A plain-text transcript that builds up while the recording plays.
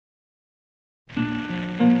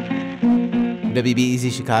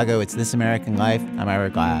WBEZ Chicago. It's This American Life. I'm Ira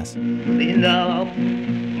Glass. In the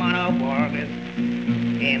month of August,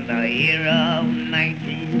 in the year of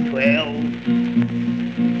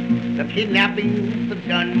 1912, the kidnapping of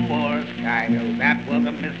Dunbar's child, that was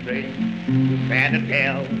a mystery too sad to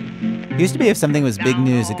tell. It used to be if something was big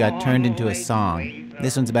news, it got turned into a song.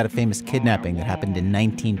 This one's about a famous kidnapping that happened in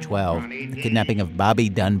 1912, the kidnapping of Bobby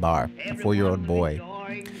Dunbar, a 4-year-old boy.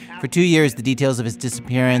 For 2 years, the details of his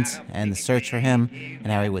disappearance and the search for him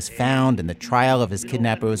and how he was found and the trial of his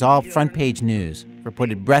kidnapper was all front-page news,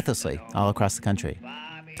 reported breathlessly all across the country.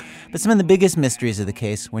 But some of the biggest mysteries of the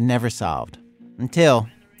case were never solved, until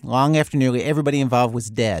long after nearly everybody involved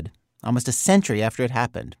was dead, almost a century after it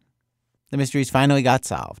happened. The mysteries finally got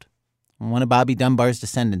solved. One of Bobby Dunbar's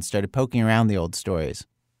descendants started poking around the old stories,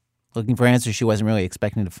 looking for answers she wasn't really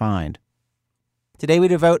expecting to find. Today we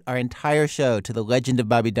devote our entire show to the legend of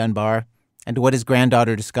Bobby Dunbar and to what his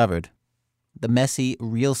granddaughter discovered, the messy,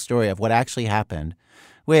 real story of what actually happened,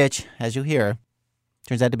 which, as you'll hear,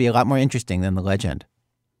 turns out to be a lot more interesting than the legend.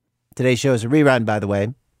 Today's show is a rerun, by the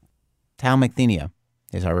way. Tal McThenia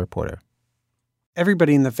is our reporter.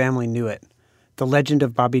 Everybody in the family knew it. The legend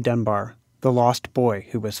of Bobby Dunbar, the lost boy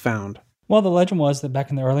who was found. Well, the legend was that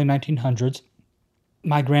back in the early 1900s,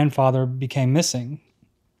 my grandfather became missing.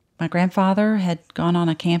 My grandfather had gone on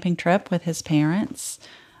a camping trip with his parents.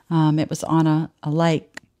 It was on a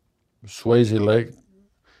lake. Swayze Lake.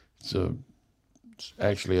 It's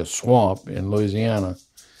actually a swamp in Louisiana.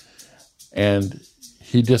 And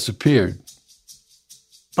he disappeared.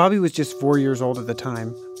 Bobby was just 4 years old at the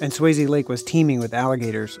time, and Swayze Lake was teeming with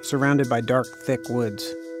alligators surrounded by dark, thick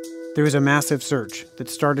woods. There was a massive search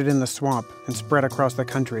that started in the swamp and spread across the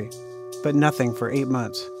country, but nothing for 8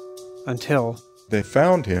 months, until... They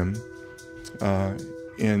found him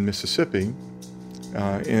in Mississippi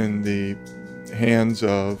in the hands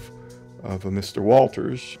of a Mr.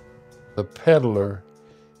 Walters. A peddler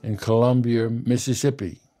in Columbia,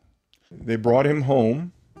 Mississippi. They brought him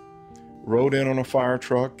home, rode in on a fire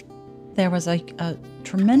truck. There was a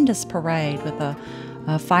tremendous parade with a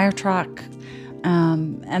fire truck,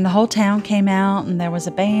 and the whole town came out, and there was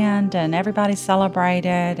a band, and everybody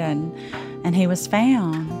celebrated, and he was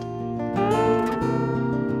found.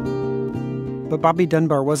 But Bobby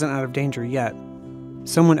Dunbar wasn't out of danger yet.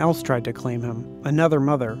 Someone else tried to claim him, another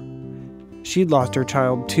mother. She'd lost her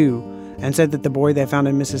child too, and said that the boy they found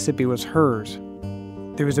in Mississippi was hers.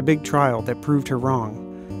 There was a big trial that proved her wrong,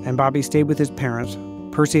 and Bobby stayed with his parents,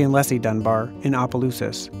 Percy and Leslie Dunbar, in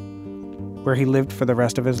Opelousas, where he lived for the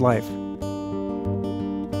rest of his life.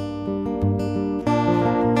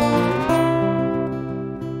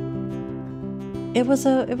 It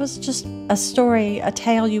was just a story, a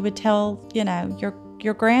tale you would tell,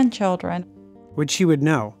 your grandchildren. Which she would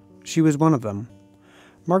know. She was one of them.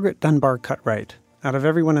 Margaret Dunbar Cutright, out of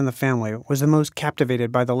everyone in the family, was the most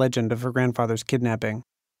captivated by the legend of her grandfather's kidnapping.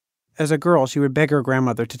 As a girl, she would beg her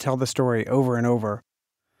grandmother to tell the story over and over.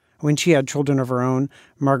 When she had children of her own,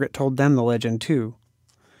 Margaret told them the legend too.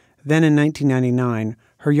 Then in 1999,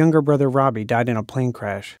 her younger brother Robbie died in a plane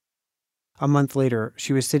crash. A month later,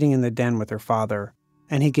 she was sitting in the den with her father,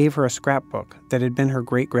 and he gave her a scrapbook that had been her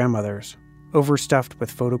great-grandmother's, overstuffed with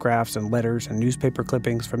photographs and letters and newspaper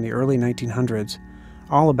clippings from the early 1900s,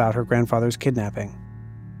 all about her grandfather's kidnapping.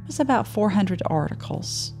 It was about 400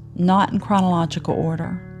 articles, not in chronological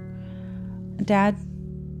order. Dad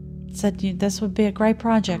said, "This would be a great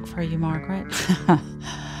project for you, Margaret."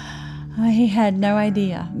 He had no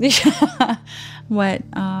idea what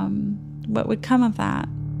would come of that.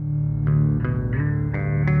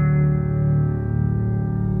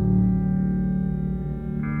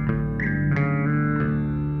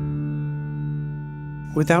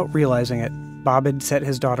 Without realizing it, Bob had set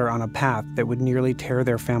his daughter on a path that would nearly tear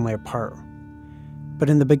their family apart. But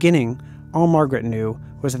in the beginning, all Margaret knew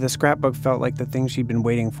was that the scrapbook felt like the thing she'd been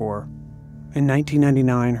waiting for. In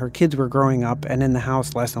 1999, her kids were growing up and in the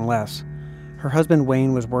house less and less. Her husband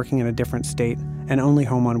Wayne was working in a different state and only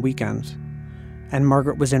home on weekends. And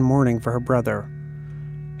Margaret was in mourning for her brother.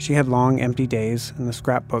 She had long, empty days, and the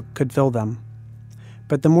scrapbook could fill them.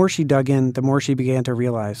 But the more she dug in, the more she began to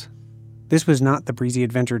realize this was not the breezy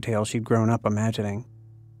adventure tale she'd grown up imagining.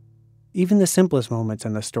 Even the simplest moments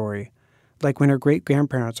in the story, like when her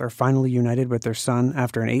great-grandparents are finally united with their son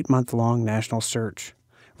after an 8-month-long national search.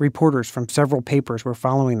 Reporters from several papers were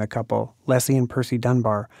following the couple, Leslie and Percy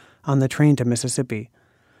Dunbar, on the train to Mississippi.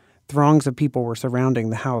 Throngs of people were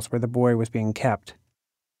surrounding the house where the boy was being kept.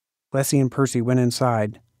 Leslie and Percy went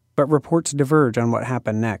inside, but reports diverge on what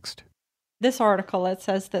happened next. This article, it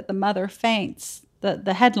says that the mother faints.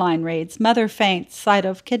 The headline reads, "Mother faints, sight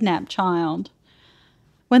of kidnapped child."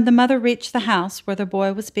 When the mother reached the house where the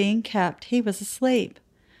boy was being kept, he was asleep.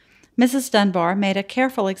 Mrs. Dunbar made a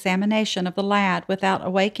careful examination of the lad without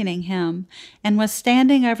awakening him, and was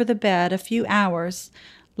standing over the bed a few hours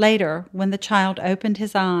later when the child opened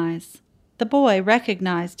his eyes. The boy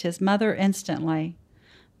recognized his mother instantly.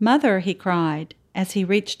 "Mother," he cried, as he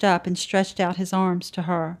reached up and stretched out his arms to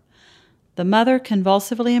her. The mother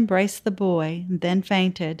convulsively embraced the boy, then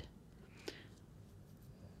fainted.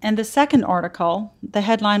 In the second article, the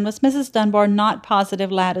headline was, "Mrs. Dunbar Not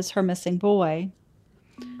Positive Lad is Her Missing Boy."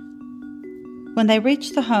 When they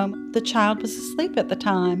reached the home, the child was asleep at the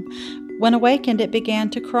time. When awakened, it began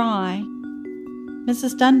to cry.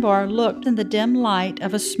 Mrs. Dunbar looked in the dim light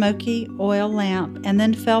of a smoky oil lamp and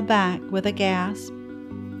then fell back with a gasp.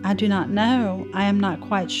 "I do not know. I am not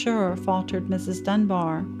quite sure," faltered Mrs.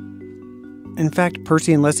 Dunbar. In fact,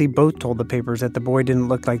 Percy and Leslie both told the papers that the boy didn't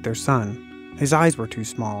look like their son. His eyes were too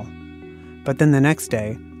small. But then the next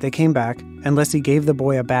day, they came back, and Leslie gave the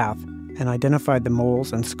boy a bath and identified the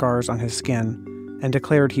moles and scars on his skin and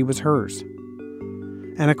declared he was hers.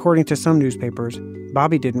 And according to some newspapers,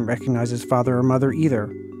 Bobby didn't recognize his father or mother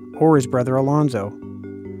either, or his brother Alonzo.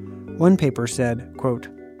 One paper said, quote,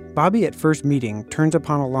 "Bobby at first meeting turns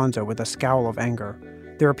upon Alonzo with a scowl of anger.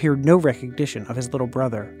 There appeared no recognition of his little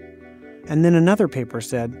brother." And then another paper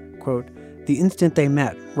said, quote, "The instant they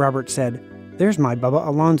met, Robert said, 'There's my Bubba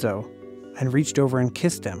Alonzo,' and reached over and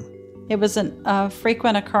kissed him." It was a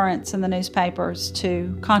frequent occurrence in the newspapers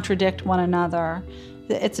to contradict one another.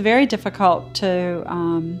 It's very difficult to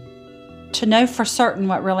know for certain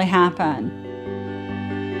what really happened.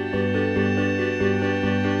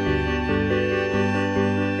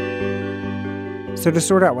 So to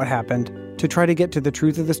sort out what happened, to try to get to the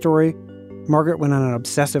truth of the story, Margaret went on an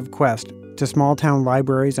obsessive quest to small-town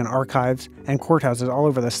libraries and archives and courthouses all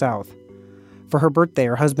over the South. For her birthday,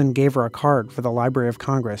 her husband gave her a card for the Library of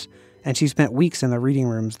Congress, and she spent weeks in the reading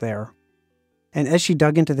rooms there. And as she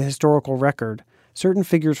dug into the historical record, certain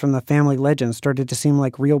figures from the family legend started to seem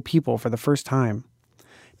like real people for the first time.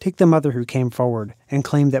 Take the mother who came forward and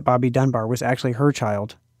claimed that Bobby Dunbar was actually her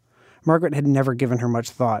child. Margaret had never given her much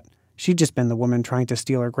thought. She'd just been the woman trying to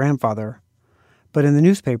steal her grandfather. But in the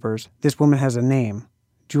newspapers, this woman has a name,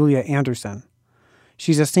 Julia Anderson.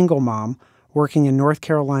 She's a single mom working in North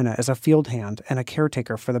Carolina as a field hand and a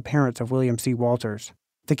caretaker for the parents of William C. Walters,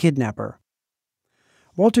 the kidnapper.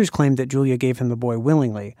 Walters claimed that Julia gave him the boy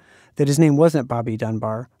willingly, that his name wasn't Bobby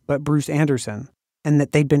Dunbar, but Bruce Anderson, and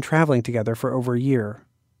that they'd been traveling together for over a year.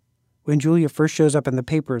 When Julia first shows up in the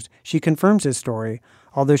papers, she confirms his story,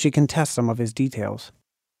 although she contests some of his details.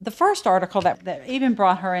 The first article that even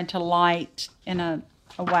brought her into light in a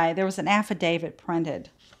way, there was an affidavit printed.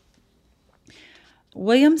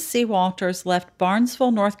 William C. Walters left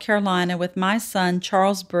Barnesville, North Carolina with my son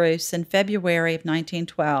Charles Bruce in February of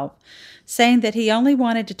 1912, saying that he only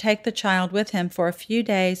wanted to take the child with him for a few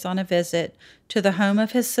days on a visit to the home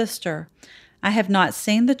of his sister. I have not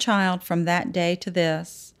seen the child from that day to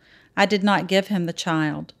this. I did not give him the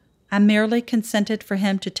child. I merely consented for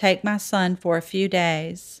him to take my son for a few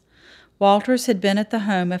days. Walters had been at the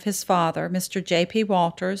home of his father, Mr. J.P.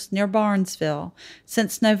 Walters, near Barnesville,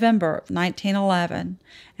 since November of 1911,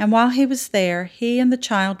 and while he was there, he and the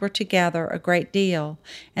child were together a great deal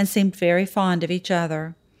and seemed very fond of each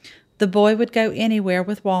other. The boy would go anywhere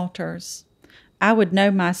with Walters. I would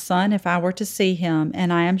know my son if I were to see him,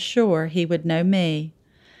 and I am sure he would know me.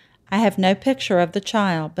 I have no picture of the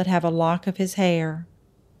child, but have a lock of his hair.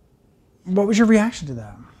 What was your reaction to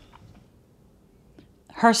that?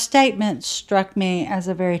 Her statement struck me as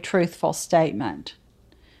a very truthful statement.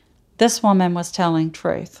 This woman was telling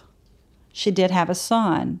truth. She did have a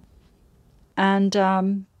son. And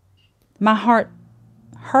my heart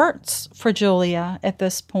hurts for Julia at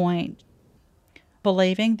this point,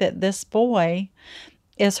 believing that this boy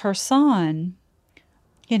is her son.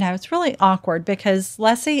 You know, it's really awkward because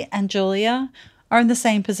Leslie and Julia are in the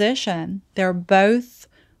same position. They're both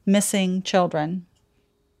missing children.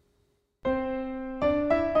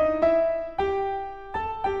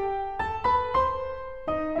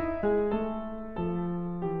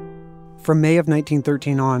 From May of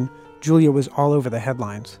 1913 on, Julia was all over the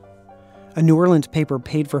headlines. A New Orleans paper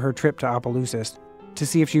paid for her trip to Opelousas to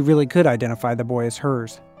see if she really could identify the boy as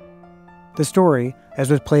hers. The story,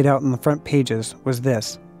 as was played out in the front pages, was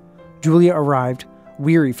this. Julia arrived,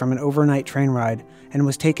 weary from an overnight train ride, and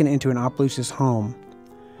was taken into an Opelousas home.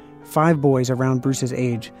 5 boys around Bruce's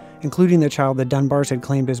age, including the child the Dunbars had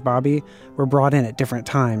claimed as Bobby, were brought in at different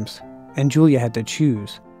times, and Julia had to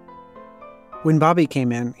choose. When Bobby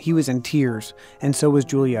came in, he was in tears, and so was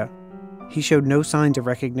Julia. He showed no signs of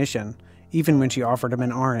recognition, even when she offered him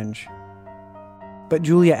an orange. but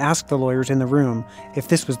Julia asked the lawyers in the room if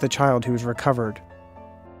this was the child who was recovered.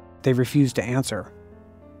 They refused to answer.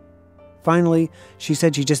 Finally, she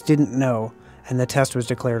said she just didn't know, and the test was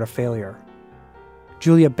declared a failure.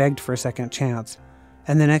 Julia begged for a second chance,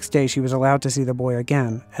 and the next day she was allowed to see the boy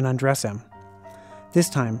again and undress him. This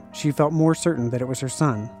time, she felt more certain that it was her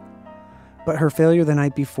son. But her failure the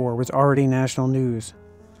night before was already national news.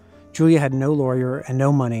 Julia had no lawyer and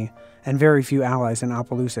no money, and very few allies in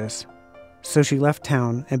Opelousas. So she left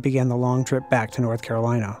town and began the long trip back to North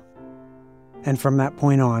Carolina. And from that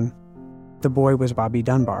point on, the boy was Bobby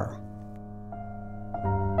Dunbar.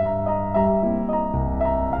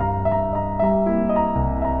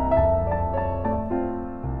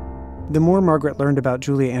 The more Margaret learned about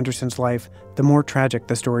Julia Anderson's life, the more tragic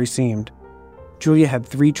the story seemed. Julia had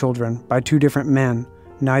 3 children by 2 different men,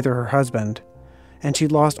 neither her husband, and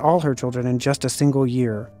she'd lost all her children in just a single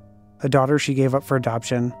year. A daughter she gave up for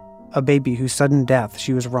adoption, a baby whose sudden death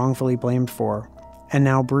she was wrongfully blamed for, and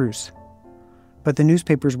now Bruce. But the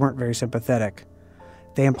newspapers weren't very sympathetic.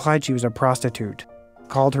 They implied she was a prostitute,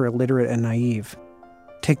 called her illiterate and naive.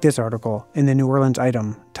 Take this article in the New Orleans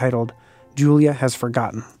Item titled, "Julia Has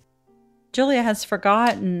Forgotten." Julia Has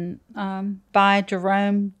Forgotten by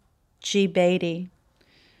Jerome G. Beatty.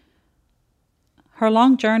 Her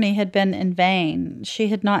long journey had been in vain. She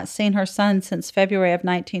had not seen her son since February of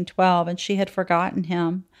 1912, and she had forgotten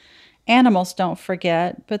him. Animals don't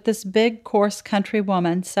forget, but this big, coarse country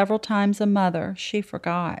woman, several times a mother, she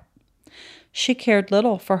forgot. She cared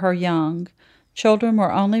little for her young. Children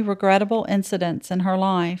were only regrettable incidents in her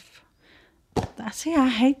life. See, I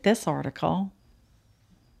hate this article.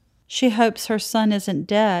 She hopes her son isn't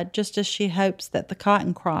dead, just as she hopes that the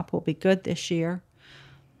cotton crop will be good this year.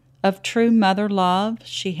 Of true mother love,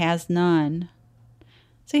 she has none.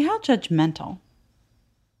 See, how judgmental.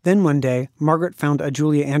 Then one day, Margaret found a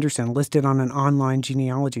Julia Anderson listed on an online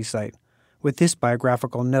genealogy site with this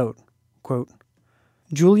biographical note, quote,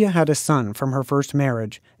 "Julia had a son from her first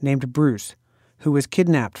marriage named Bruce, who was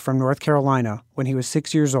kidnapped from North Carolina when he was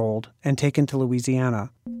 6 years old and taken to Louisiana.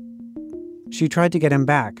 She tried to get him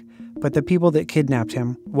back, but the people that kidnapped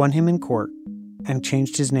him won him in court and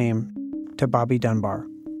changed his name to Bobby Dunbar."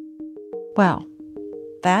 Well,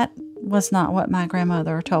 that was not what my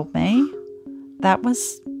grandmother told me. That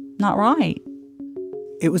was not right.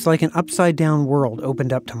 It was like an upside-down world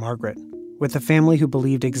opened up to Margaret, with a family who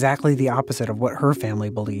believed exactly the opposite of what her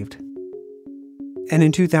family believed. And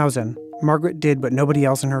in 2000, Margaret did what nobody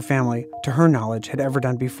else in her family, to her knowledge, had ever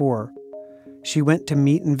done before. She went to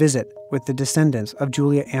meet and visit with the descendants of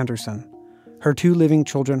Julia Anderson, her 2 living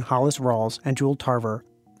children, Hollis Rawls and Jewel Tarver,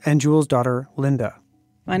 and Jewel's daughter, Linda.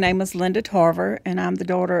 My name is Linda Tarver, and I'm the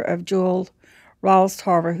daughter of Jewel Rawls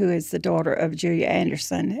Tarver, who is the daughter of Julia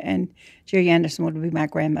Anderson, and Julia Anderson would be my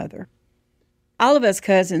grandmother. All of us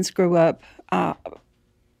cousins grew up,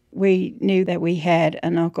 we knew that we had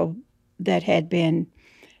an uncle that had been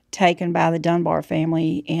taken by the Dunbar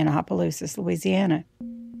family in Opelousas, Louisiana.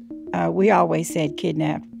 We always said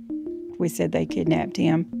kidnapped. We said they kidnapped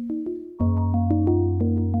him.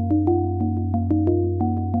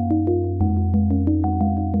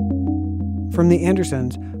 From the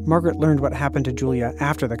Andersons, Margaret learned what happened to Julia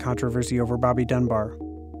after the controversy over Bobby Dunbar.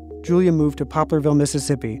 Julia moved to Poplarville,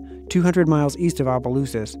 Mississippi, 200 miles east of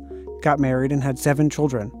Opelousas, got married and had 7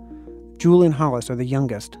 children. Jewel and Hollis are the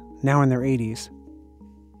youngest, now in their 80s.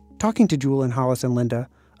 Talking to Jewel and Hollis and Linda,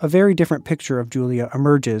 a very different picture of Julia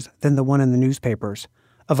emerges than the one in the newspapers,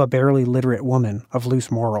 of a barely literate woman of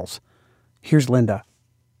loose morals. Here's Linda.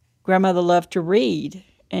 Grandmother loved to read,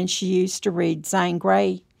 and she used to read Zane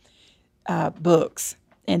Grey books.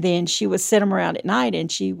 And then she would sit them around at night, and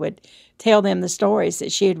she would tell them the stories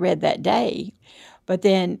that she had read that day. But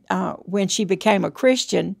then when she became a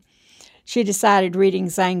Christian, she decided reading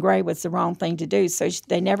Zane Grey was the wrong thing to do. So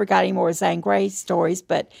they never got any more Zane Grey stories,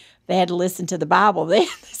 but they had to listen to the Bible then.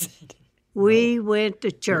 We went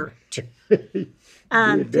to church.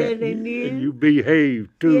 I'm telling you. And you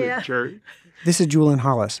behaved too at church. This is Jewel and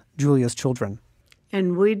Hollis, Julia's children.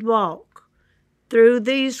 And we'd walk through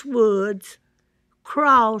these woods,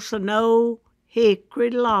 cross an old hickory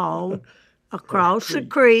log, across the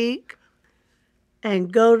creek,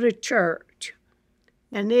 and go to church.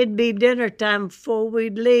 And it'd be dinner time before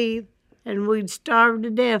we'd leave, and we'd starve to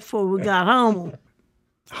death before we got home.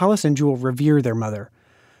 Hollis and Jewel revere their mother.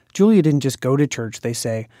 Julia didn't just go to church, they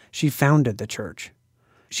say. She founded the church.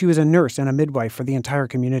 She was a nurse and a midwife for the entire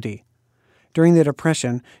community. During the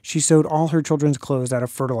Depression, she sewed all her children's clothes out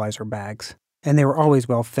of fertilizer bags, and they were always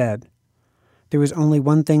well fed. There was only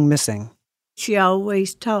one thing missing. She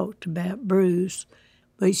always talked about Bruce,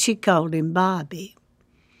 but she called him Bobby.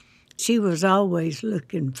 She was always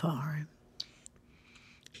looking for him.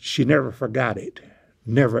 She never forgot it.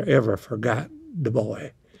 Never, ever forgot the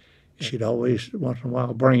boy. She'd always, once in a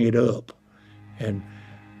while, bring it up. And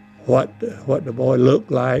what the boy looked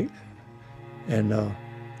like. And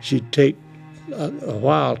she'd take a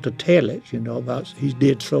while to tell it, about he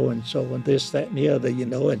did so and this, that, and the other,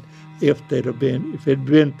 and if it had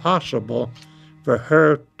been possible for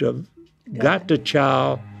her to got the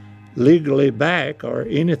child legally back or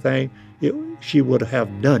anything, she would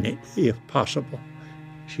have done it if possible.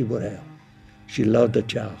 She would have. She loved the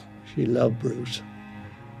child. She loved Bruce.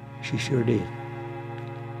 She sure did.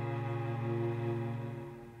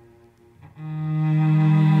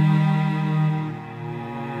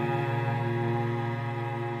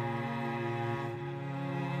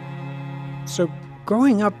 So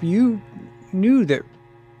growing up, you knew that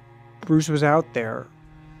Bruce was out there.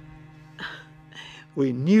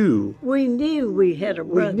 We knew. We knew we had a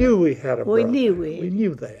brother. We knew we had a brother. We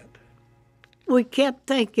knew that. We kept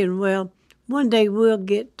thinking, well, one day we'll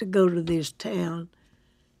get to go to this town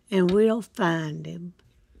and we'll find him.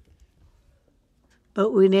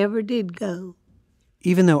 But we never did go.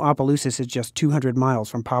 Even though Opelousas is just 200 miles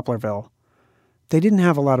from Poplarville, they didn't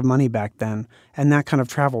have a lot of money back then, and that kind of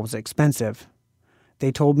travel was expensive.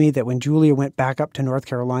 They told me that when Julia went back up to North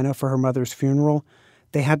Carolina for her mother's funeral,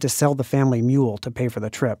 they had to sell the family mule to pay for the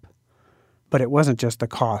trip. But it wasn't just the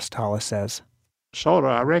cost, Hollis says. Sort of,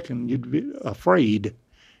 I reckon you'd be afraid,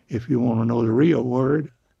 if you want to know the real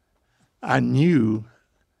word. I knew,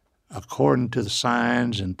 according to the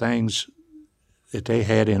signs and things that they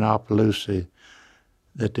had in Opelousas,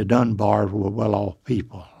 that the Dunbars were well-off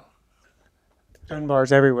people.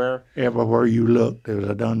 Dunbars everywhere. Everywhere you look, there was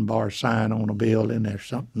a Dunbar sign on a building or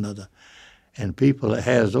something other. And people that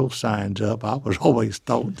has those signs up, I was always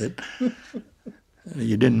thought that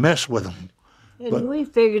you didn't mess with them. And we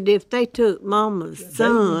figured if they took Mama's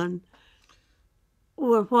son,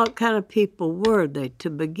 well, what kind of people were they to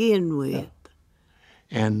begin with?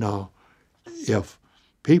 And if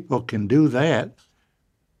people can do that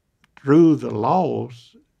through the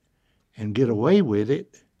laws and get away with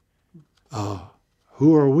it,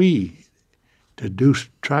 who are we to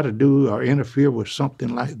try to do or interfere with something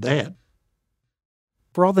like that?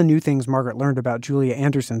 For all the new things Margaret learned about Julia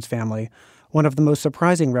Anderson's family, one of the most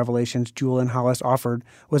surprising revelations Jewel and Hollis offered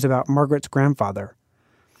was about Margaret's grandfather.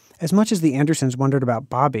 As much as the Andersons wondered about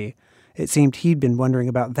Bobby, it seemed he'd been wondering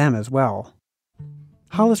about them as well.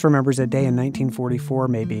 Hollis remembers a day in 1944,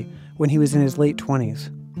 maybe, when he was in his late 20s.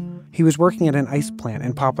 He was working at an ice plant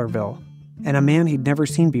in Poplarville, and a man he'd never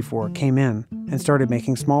seen before came in and started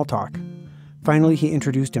making small talk. Finally, he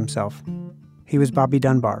introduced himself. He was Bobby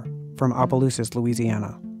Dunbar, from Opelousas,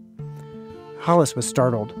 Louisiana. Hollis was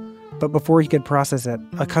startled, but before he could process it,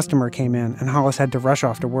 a customer came in and Hollis had to rush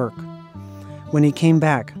off to work. When he came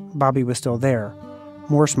back, Bobby was still there.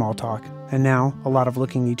 More small talk, and now a lot of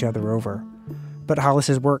looking each other over. But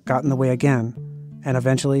Hollis's work got in the way again, and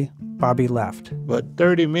eventually, Bobby left. But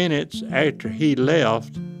 30 minutes after he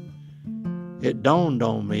left, it dawned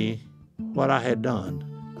on me what I had done.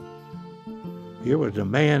 Here was a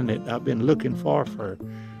man that I've been looking for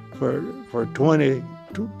 20,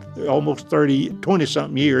 almost 30,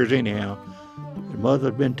 20-something years anyhow. The mother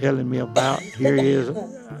had been telling me about, here he is,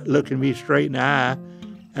 looking me straight in the eye,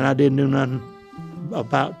 and I didn't do nothing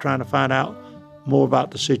about trying to find out more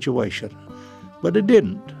about the situation. But it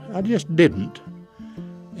didn't. I just didn't.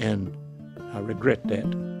 And I regret that.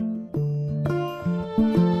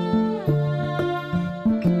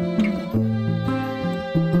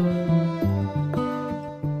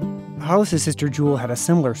 Hollis's sister Jewel had a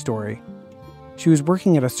similar story. She was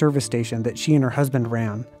working at a service station that she and her husband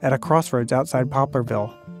ran at a crossroads outside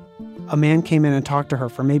Poplarville. A man came in and talked to her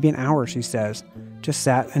for maybe an hour, she says, just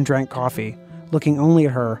sat and drank coffee, looking only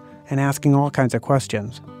at her and asking all kinds of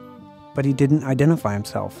questions. But he didn't identify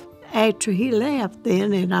himself. After he left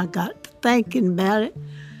then, and I got to thinking about it,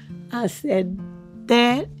 I said,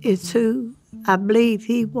 that is who I believe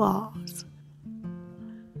he was.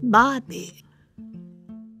 Bobby.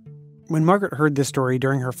 When Margaret heard this story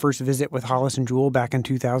during her first visit with Hollis and Jewel back in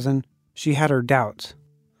 2000, she had her doubts.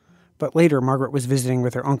 But later, Margaret was visiting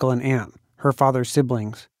with her uncle and aunt, her father's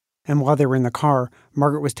siblings. And while they were in the car,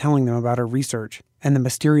 Margaret was telling them about her research and the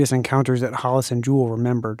mysterious encounters that Hollis and Jewel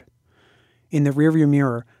remembered. In the rearview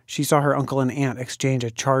mirror, she saw her uncle and aunt exchange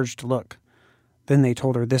a charged look. Then they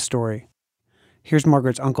told her this story. Here's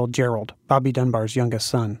Margaret's uncle, Gerald, Bobby Dunbar's youngest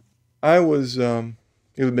son. I was, it would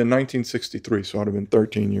have been 1963, so I'd have been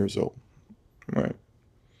 13 years old. Right.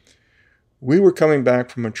 We were coming back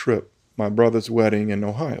from a trip, my brother's wedding in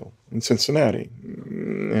Ohio, in Cincinnati.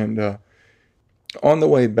 And on the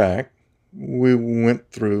way back, we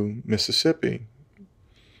went through Mississippi.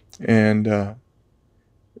 And I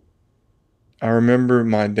remember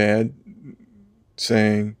my dad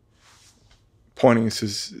saying, pointing, he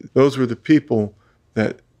says, those were the people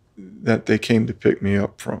that they came to pick me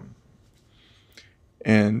up from.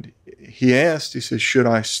 And he asked, he said, should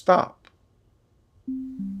I stop?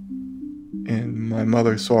 And my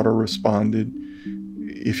mother sort of responded,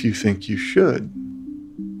 if you think you should.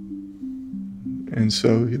 And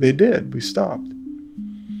so they did. We stopped.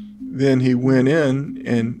 Then he went in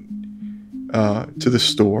and to the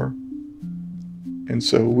store. And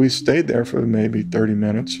so we stayed there for maybe 30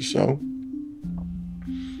 minutes or so.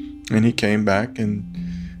 And he came back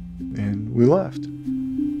and we left.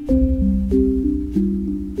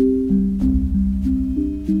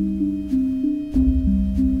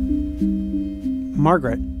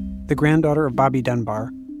 Margaret, the granddaughter of Bobby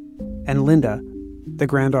Dunbar, and Linda, the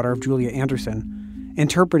granddaughter of Julia Anderson,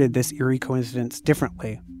 interpreted this eerie coincidence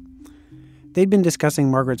differently. They'd been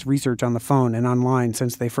discussing Margaret's research on the phone and online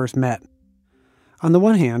since they first met. On the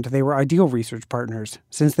one hand, they were ideal research partners,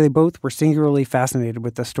 since they both were singularly fascinated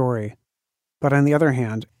with the story. But on the other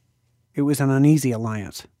hand, it was an uneasy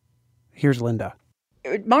alliance. Here's Linda.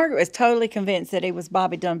 Margaret was totally convinced that it was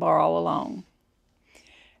Bobby Dunbar all along.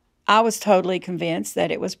 I was totally convinced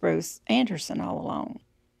that it was Bruce Anderson all along.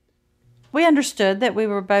 We understood that we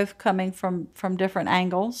were both coming from different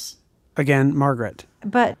angles. Again, Margaret.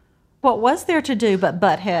 But what was there to do but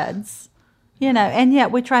butt heads? You know, and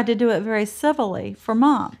yet we tried to do it very civilly for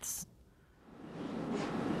months.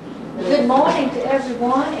 Good morning to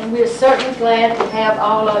everyone, and we're certainly glad to have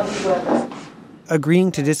all of you with us.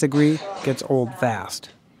 Agreeing to disagree gets old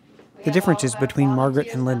fast. The differences between Margaret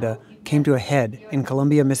and Linda came to a head in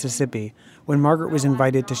Columbia, Mississippi, when Margaret was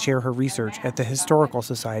invited to share her research at the Historical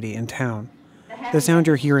Society in town. The sound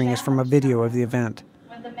you're hearing is from a video of the event.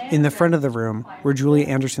 In the front of the room were Julia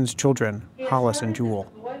Anderson's children, Hollis and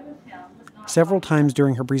Jewel. Several times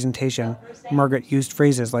during her presentation, Margaret used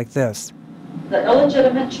phrases like this. The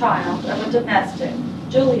illegitimate child of a domestic,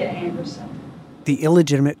 Julia Anderson. The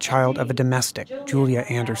illegitimate child of a domestic, Julia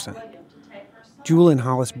Anderson. Jewel and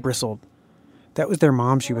Hollis bristled. That was their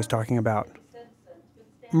mom she was talking about.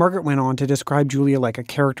 Margaret went on to describe Julia like a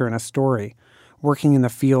character in a story, working in the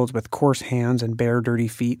fields with coarse hands and bare, dirty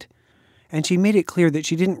feet. And she made it clear that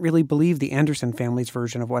she didn't really believe the Anderson family's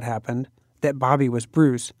version of what happened, that Bobby was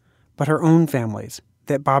Bruce, but her own family's,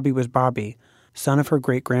 that Bobby was Bobby, son of her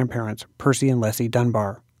great-grandparents, Percy and Leslie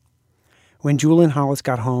Dunbar. When Jewel and Hollis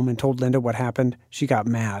got home and told Linda what happened, she got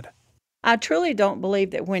mad. I truly don't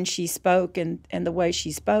believe that when she spoke and the way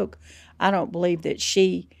she spoke, I don't believe that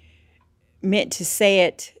she meant to say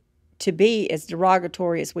it to be as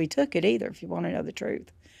derogatory as we took it either, if you want to know the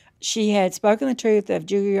truth. She had spoken the truth of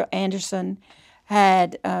Julia Anderson,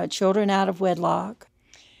 had children out of wedlock.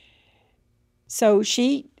 So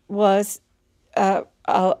she was a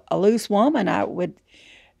loose woman,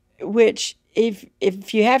 which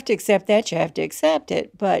if you have to accept that, you have to accept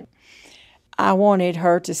it. But I wanted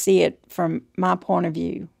her to see it from my point of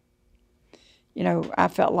view. You know, I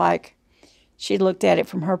felt like she looked at it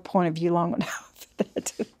from her point of view long enough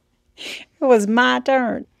that it was my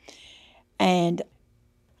turn. And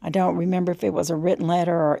I don't remember if it was a written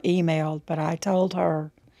letter or emailed, but I told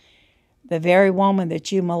her, the very woman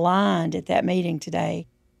that you maligned at that meeting today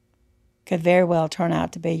could very well turn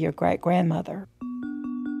out to be your great-grandmother.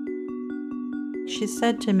 She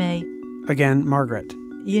said to me, Again, Margaret.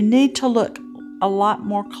 You need to look a lot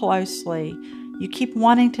more closely. You keep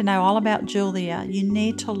wanting to know all about Julia. You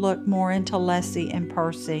need to look more into Leslie and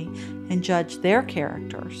Percy and judge their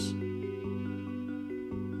characters.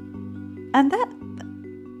 And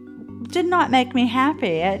that did not make me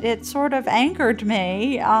happy. It sort of angered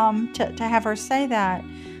me to have her say that.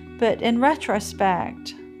 But in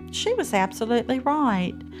retrospect, she was absolutely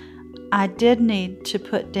right. I did need to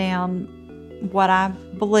put down what I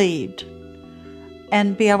believed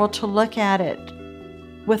and be able to look at it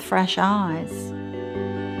with fresh eyes.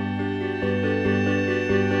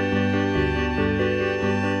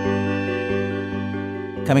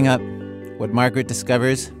 Coming up, what Margaret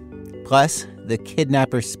discovers, plus the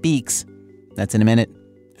kidnapper speaks. That's in a minute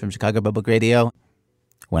from Chicago Public Radio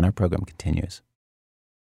when our program continues.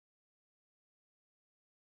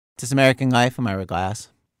 This American Life, I'm Ira Glass.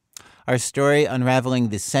 Our story unraveling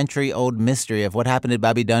the century-old mystery of what happened to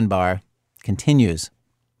Bobby Dunbar continues.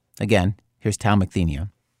 Again, here's Tal McThenia.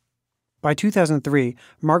 By 2003,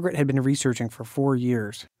 Margaret had been researching for 4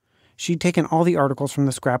 years. She'd taken all the articles from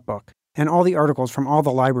the scrapbook and all the articles from all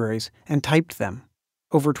the libraries and typed them,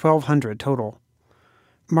 over 1,200 total.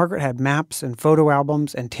 Margaret had maps and photo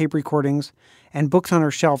albums and tape recordings and books on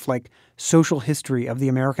her shelf like Social History of the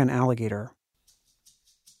American Alligator.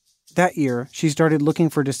 That year, she started looking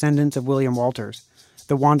for descendants of William Walters,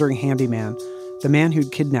 the wandering handyman, the man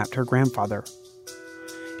who'd kidnapped her grandfather.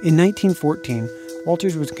 In 1914,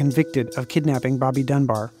 Walters was convicted of kidnapping Bobby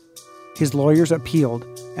Dunbar. His lawyers appealed,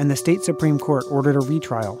 and the state Supreme Court ordered a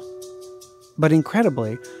retrial. But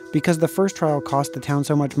incredibly, because the first trial cost the town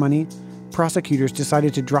so much money, prosecutors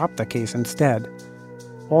decided to drop the case instead.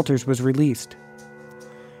 Walters was released.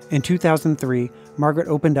 In 2003, Margaret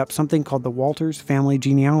opened up something called the Walters Family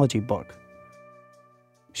Genealogy Book.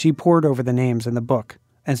 She pored over the names in the book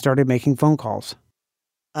and started making phone calls.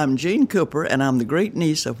 I'm Jean Cooper, and I'm the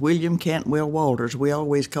great-niece of William Cantwell Walters. We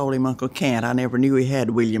always called him Uncle Cant. I never knew he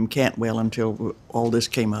had William Cantwell until all this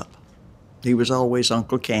came up. He was always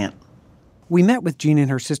Uncle Cant. We met with Jean and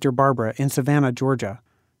her sister Barbara in Savannah, Georgia.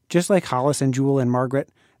 Just like Hollis and Jewel and Margaret,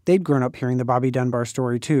 they'd grown up hearing the Bobby Dunbar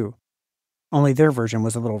story too. Only their version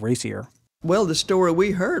was a little racier. Well, the story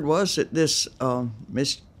we heard was that this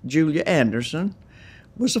Miss Julia Anderson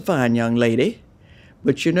was a fine young lady,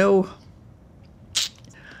 but you know,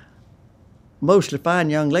 mostly fine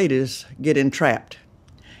young ladies get entrapped.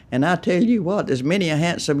 And I tell you what, there's many a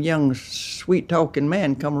handsome young sweet-talking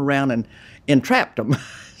man come around and entrapped them.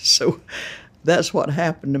 So that's what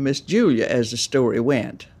happened to Miss Julia as the story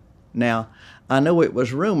went. Now, I know it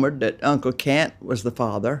was rumored that Uncle Cant was the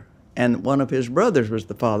father and one of his brothers was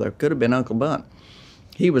the father. Could have been Uncle Bunt.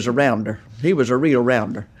 He was a rounder. He was a real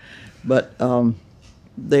rounder. But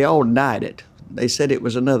they all denied it. They said it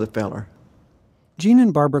was another feller. Jean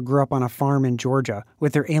and Barbara grew up on a farm in Georgia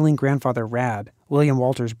with their ailing grandfather Rad, William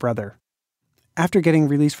Walters' brother. After getting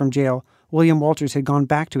released from jail, William Walters had gone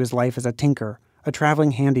back to his life as a tinker, a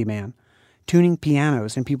traveling handyman, tuning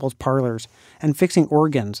pianos in people's parlors and fixing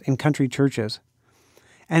organs in country churches.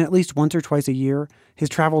 And at least once or twice a year, his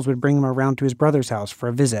travels would bring him around to his brother's house for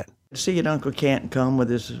a visit. Seeing Uncle Cant come with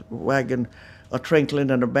his wagon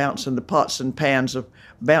a-trinkling and a-bouncing, the pots and pans of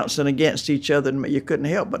bouncing against each other, and you couldn't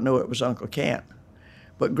help but know it was Uncle Cant.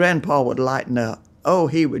 But Grandpa would lighten up. Oh,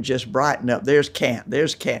 he would just brighten up. There's Cant,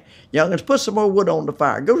 there's Cant. Young'uns, put some more wood on the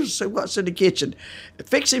fire. Go see what's in the kitchen.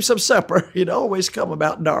 Fix him some supper. He'd always come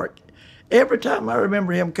about dark. Every time I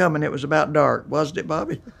remember him coming, it was about dark, wasn't it,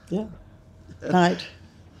 Bobby? Yeah. Night.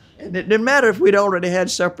 And it didn't matter if we'd already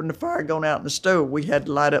had supper in the fire going out in the stove. We had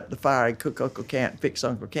to light up the fire and cook Uncle Cant, fix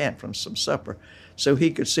Uncle Cant from some supper so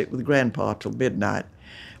he could sit with Grandpa till midnight.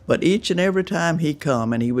 But each and every time he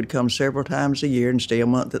come, and he would come several times a year and stay a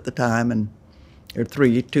month at the time, and or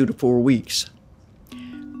 2 to 4 weeks,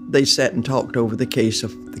 they sat and talked over the case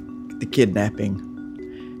of the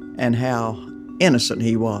kidnapping and how innocent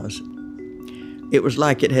he was. It was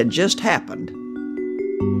like it had just happened.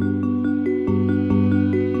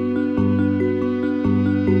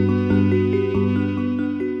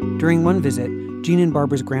 During one visit, Jean and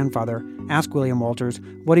Barbara's grandfather asked William Walters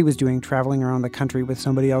what he was doing traveling around the country with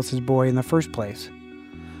somebody else's boy in the first place.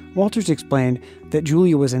 Walters explained that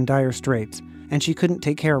Julia was in dire straits and she couldn't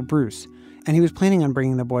take care of Bruce, and he was planning on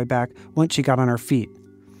bringing the boy back once she got on her feet.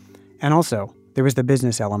 And also, there was the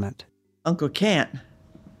business element. Uncle Cant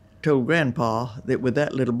told Grandpa that with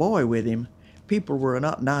that little boy with him, people were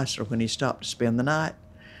not nicer when he stopped to spend the night,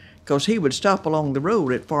 because he would stop along the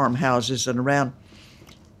road at farmhouses and around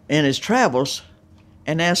in his travels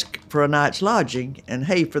and ask for a night's lodging and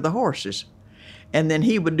hay for the horses. And then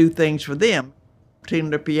he would do things for them, tune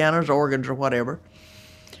their pianos, organs, or whatever.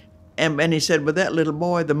 And he said, with that little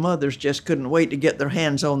boy, the mothers just couldn't wait to get their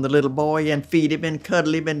hands on the little boy and feed him and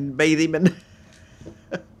cuddle him and bathe him. And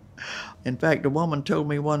in fact, a woman told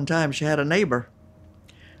me one time she had a neighbor,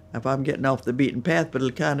 if I'm getting off the beaten path, but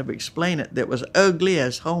it'll kind of explain it, that was ugly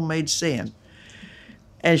as homemade sin.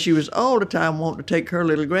 And she was all the time wanting to take her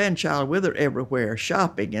little grandchild with her everywhere,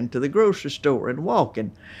 shopping and to the grocery store and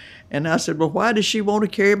walking. And I said, well, why does she want to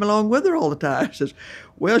carry him along with her all the time? She says,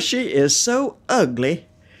 well, she is so ugly,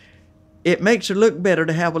 it makes her look better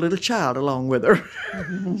to have a little child along with her.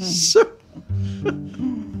 So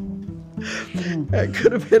that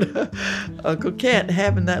could have been Uncle Cant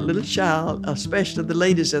having that little child, especially the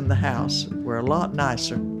ladies in the house, were a lot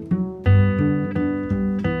nicer.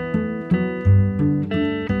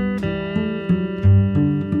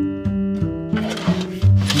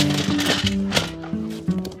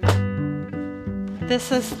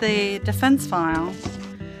 This is the defense file.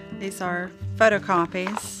 These are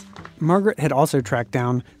photocopies. Margaret had also tracked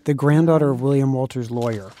down the granddaughter of William Walters'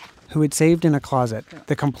 lawyer, who had saved in a closet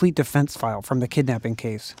the complete defense file from the kidnapping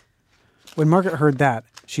case. When Margaret heard that,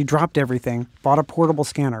 she dropped everything, bought a portable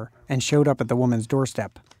scanner, and showed up at the woman's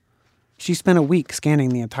doorstep. She spent a week scanning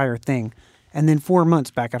the entire thing, and then 4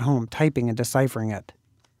 months back at home typing and deciphering it.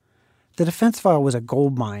 The defense file was a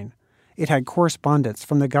gold mine. It had correspondence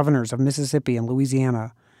from the governors of Mississippi and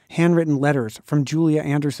Louisiana, handwritten letters from Julia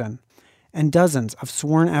Anderson, and dozens of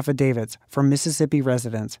sworn affidavits from Mississippi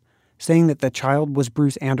residents saying that the child was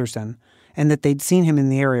Bruce Anderson and that they'd seen him in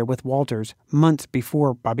the area with Walters months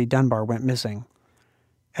before Bobby Dunbar went missing.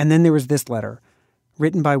 And then there was this letter,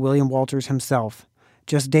 written by William Walters himself,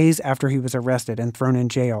 just days after he was arrested and thrown in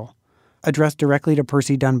jail, addressed directly to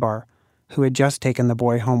Percy Dunbar, who had just taken the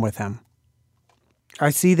boy home with him. I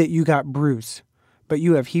see that you got Bruce, but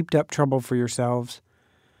you have heaped up trouble for yourselves.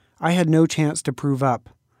 I had no chance to prove up,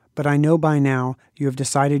 but I know by now you have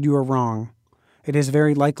decided you are wrong. It is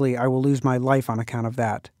very likely I will lose my life on account of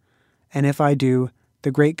that. And if I do,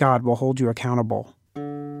 the great God will hold you accountable.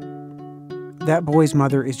 That boy's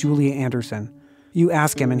mother is Julia Anderson. You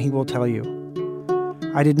ask him and he will tell you.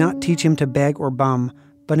 I did not teach him to beg or bum,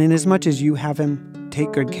 but inasmuch as you have him,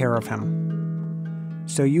 take good care of him.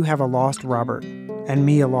 So you have a lost Robert, and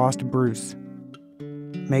me a lost Bruce.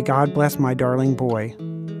 May God bless my darling boy.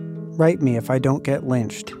 Write me if I don't get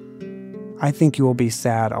lynched. I think you will be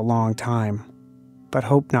sad a long time, but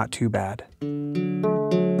hope not too bad.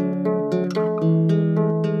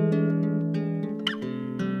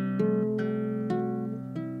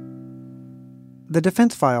 The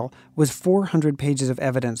defense file was 400 pages of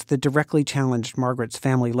evidence that directly challenged Margaret's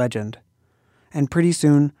family legend. And pretty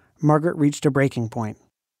soon, Margaret reached a breaking point.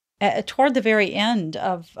 Toward the very end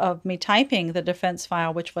of me typing the defense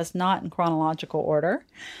file, which was not in chronological order,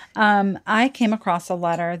 I came across a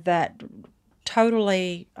letter that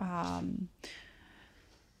totally...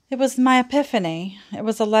 it was my epiphany. It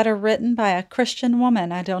was a letter written by a Christian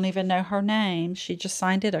woman. I don't even know her name. She just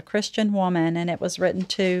signed it, a Christian woman, and it was written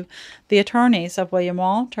to the attorneys of William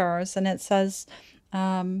Walters. And it says,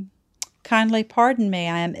 kindly pardon me,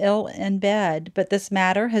 I am ill in bed, but this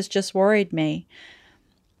matter has just worried me.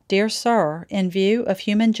 Dear sir, in view of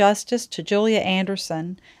human justice to Julia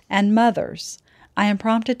Anderson and mothers, I am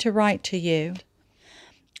prompted to write to you.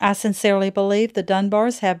 I sincerely believe the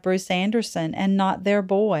Dunbars have Bruce Anderson and not their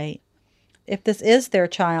boy. If this is their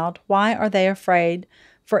child, why are they afraid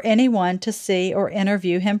for anyone to see or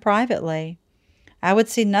interview him privately? I would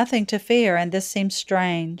see nothing to fear, and this seems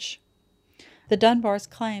strange. The Dunbars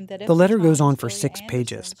claim that if the letter goes on for 6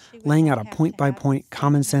 pages, laying out a point-by-point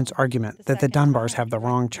common-sense argument that the Dunbars have the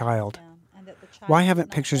wrong child. Why haven't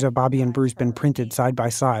pictures of Bobby and Bruce been printed side by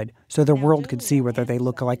side so the world could see whether they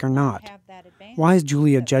look alike or not? Why is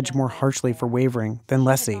Julia judged more harshly for wavering than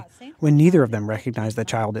Leslie, when neither of them recognized the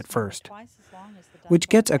child at first? Which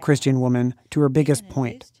gets a Christian woman to her biggest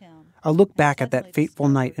point, a look back at that fateful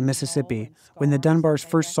night in Mississippi when the Dunbars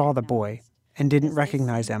first saw the boy and didn't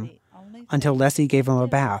recognize him, until Leslie gave him a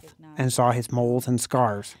bath and saw his moles and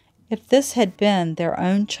scars. If this had been their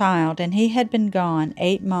own child and he had been gone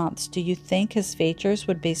 8 months, do you think his features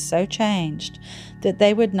would be so changed that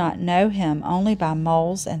they would not know him only by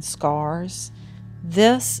moles and scars?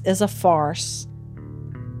 This is a farce.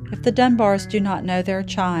 If the Dunbars do not know their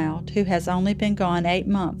child, who has only been gone 8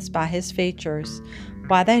 months, by his features,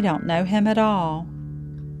 why, they don't know him at all.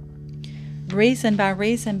 Reason by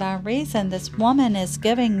reason by reason, this woman is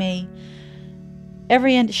giving me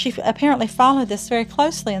she apparently followed this very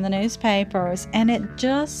closely in the newspapers, and it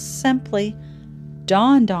just simply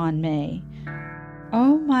dawned on me.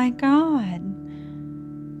 Oh my God,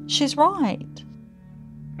 she's right.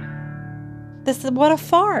 What a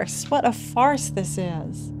farce this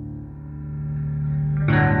is.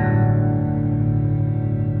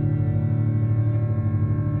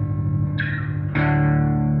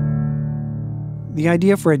 The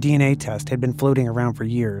idea for a DNA test had been floating around for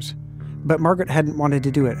years, but Margaret hadn't wanted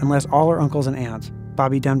to do it unless all her uncles and aunts,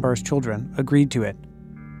 Bobby Dunbar's children, agreed to it.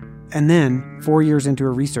 And then, 4 years into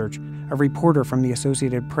her research, a reporter from the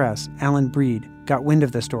Associated Press, Alan Breed, got wind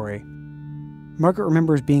of the story. Margaret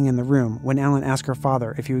remembers being in the room when Alan asked her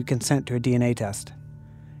father if he would consent to a DNA test.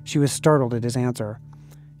 She was startled at his answer.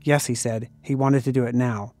 Yes, he said, he wanted to do it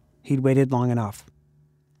now. He'd waited long enough.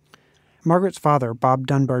 Margaret's father, Bob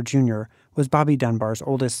Dunbar Jr., was Bobby Dunbar's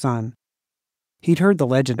oldest son. He'd heard the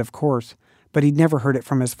legend, of course, but he'd never heard it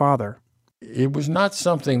from his father. It was not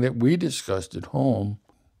something that we discussed at home.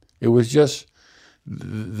 It was just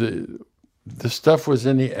the stuff was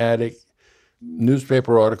in the attic,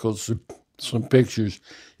 newspaper articles, some pictures.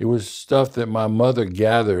 It was stuff that my mother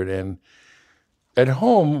gathered, and at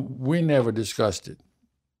home, we never discussed it.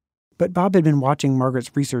 But Bob had been watching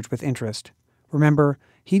Margaret's research with interest. Remember,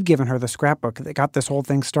 he'd given her the scrapbook that got this whole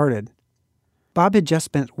thing started. Bob had just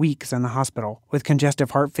spent weeks in the hospital with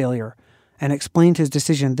congestive heart failure, and explained his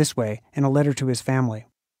decision this way in a letter to his family.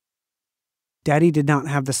 Daddy did not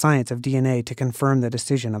have the science of DNA to confirm the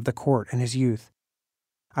decision of the court in his youth.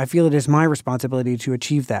 I feel it is my responsibility to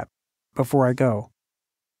achieve that before I go.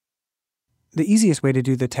 The easiest way to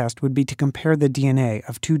do the test would be to compare the DNA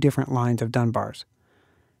of two different lines of Dunbars.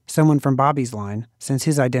 Someone from Bobby's line, since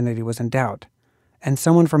his identity was in doubt, and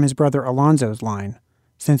someone from his brother Alonzo's line,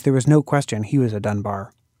 since there was no question he was a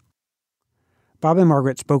Dunbar. Bob and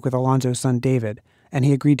Margaret spoke with Alonzo's son David, and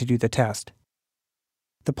he agreed to do the test.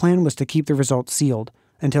 The plan was to keep the results sealed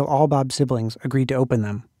until all Bob's siblings agreed to open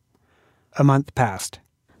them. A month passed.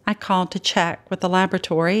 I called to check with the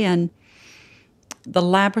laboratory, and the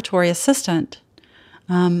laboratory assistant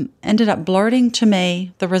ended up blurting to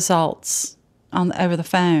me the results over the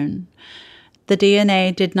phone. The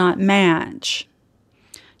DNA did not match.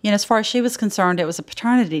 As far as she was concerned, it was a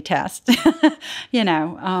paternity test.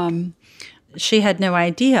 She had no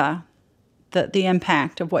idea the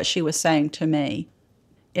impact of what she was saying to me.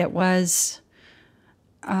 It was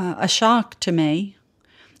a shock to me.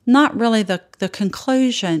 Not really the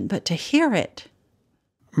conclusion, but to hear it.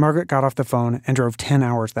 Margaret got off the phone and drove 10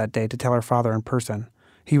 hours that day to tell her father in person.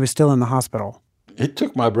 He was still in the hospital. It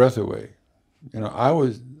took my breath away.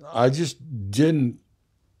 I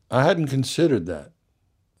hadn't considered that.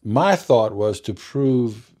 My thought was to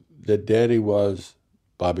prove that Daddy was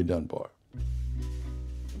Bobby Dunbar.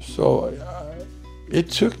 So it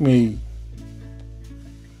took me,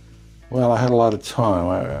 I had a lot of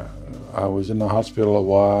time. I was in the hospital a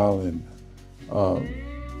while, and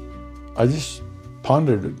I just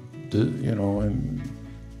pondered it, and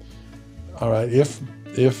all right, if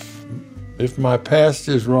my past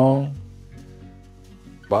is wrong,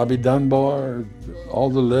 Bobby Dunbar, all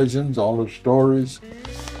the legends, all the stories,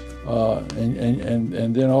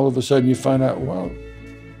 and then all of a sudden you find out,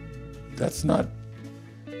 that's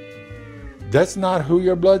not who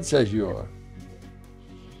your blood says you are.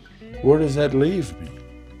 Where does that leave me?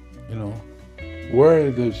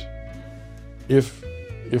 Where does, if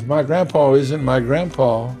my grandpa isn't my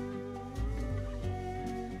grandpa,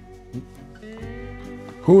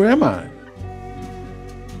 who am I?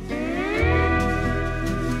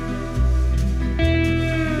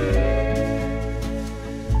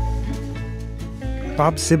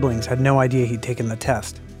 Bob's siblings had no idea he'd taken the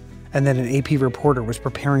test, and that an AP reporter was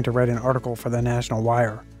preparing to write an article for the National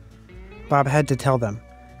Wire. Bob had to tell them,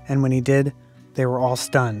 and when he did, they were all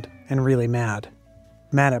stunned and really mad.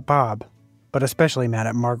 Mad at Bob, but especially mad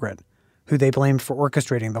at Margaret, who they blamed for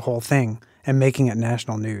orchestrating the whole thing and making it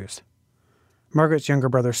national news. Margaret's younger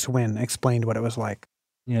brother Swin explained what it was like.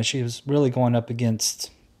 She was really going up against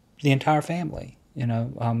the entire family,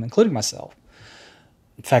 including myself.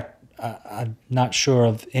 In fact, I'm not sure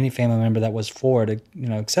of any family member that was for it,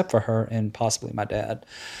 except for her and possibly my dad.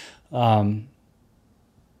 And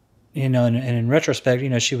in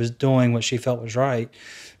retrospect, she was doing what she felt was right,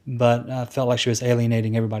 but I felt like she was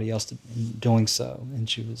alienating everybody else in doing so. And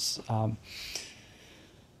she was.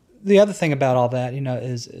 The other thing about all that,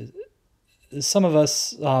 is some of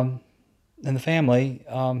us in the family,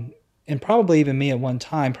 and probably even me at one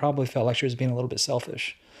time, probably felt like she was being a little bit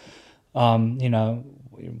selfish.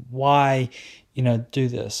 Why, do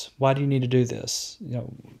this? Why do you need to do this?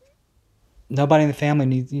 Nobody in the family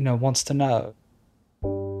needs, wants to know.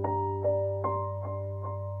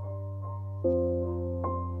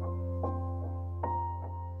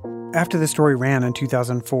 After the story ran in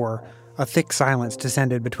 2004, a thick silence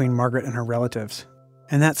descended between Margaret and her relatives,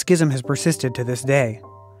 and that schism has persisted to this day.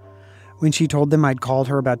 When she told them I'd called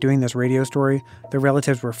her about doing this radio story, the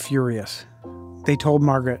relatives were furious. They told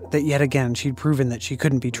Margaret that yet again she'd proven that she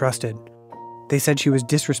couldn't be trusted. They said she was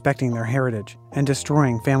disrespecting their heritage and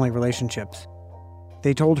destroying family relationships.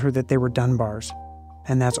 They told her that they were Dunbars,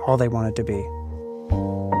 and that's all they wanted to be.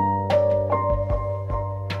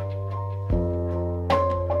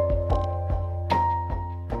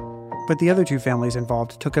 But the other two families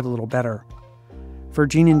involved took it a little better. For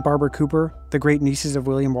Jean and Barbara Cooper, the great nieces of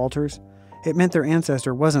William Walters, it meant their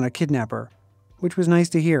ancestor wasn't a kidnapper, which was nice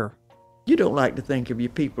to hear. You don't like to think of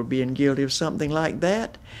your people being guilty of something like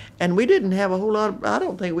that. And we didn't have a whole lot of, I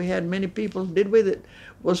don't think we had many people, did we, that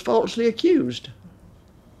was falsely accused.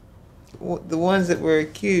 The ones that were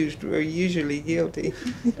accused were usually guilty.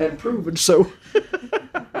 And proven so.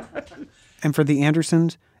 And for the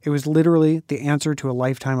Andersons, it was literally the answer to a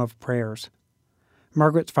lifetime of prayers.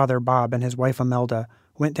 Margaret's father, Bob, and his wife, Imelda,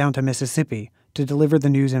 went down to Mississippi to deliver the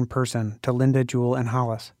news in person to Linda, Jewel, and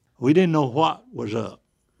Hollis. We didn't know what was up.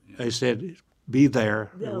 They said, be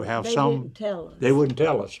there. No, we have they some. didn't tell us. They wouldn't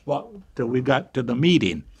tell us till we got to the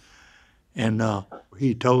meeting. And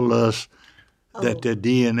he told us that the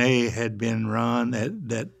DNA had been run,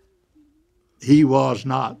 that he was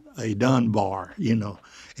not a Dunbar,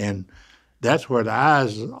 and that's where the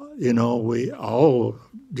eyes, we all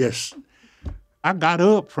just, I got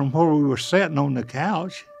up from where we were sitting on the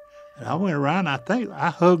couch, and I went around, I think I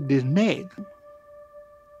hugged his neck,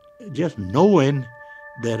 just knowing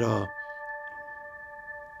that,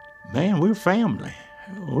 man, we're family.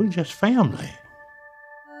 We're just family.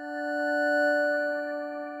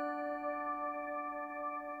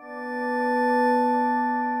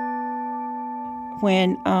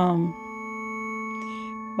 When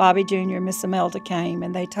Bobby Jr. and Miss Imelda came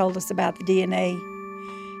and they told us about the DNA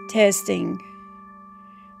testing,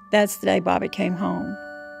 that's the day Bobby came home.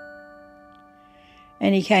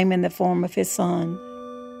 And he came in the form of his son.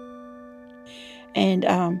 And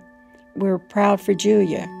we're proud for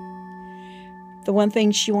Julia. The one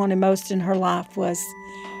thing she wanted most in her life was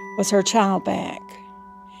her child back.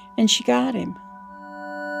 And she got him.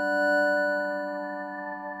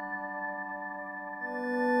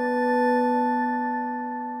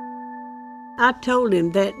 I told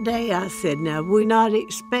him that day, I said, now, we're not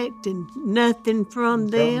expecting nothing from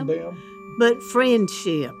them but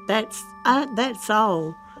friendship. That's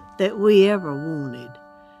all that we ever wanted.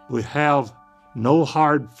 We have no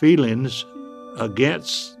hard feelings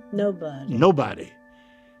against nobody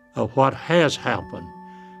of what has happened.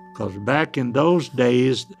 Because back in those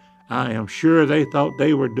days, I am sure they thought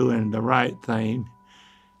they were doing the right thing.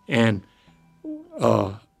 And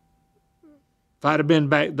if I'd have been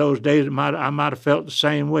back those days, I might have felt the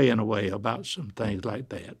same way in a way about some things like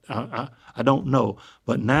that. I don't know.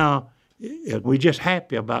 But now we're just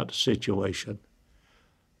happy about the situation.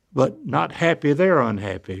 But not happy they're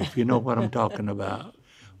unhappy, if you know what I'm talking about.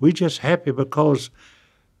 We're just happy because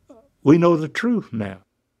we know the truth now.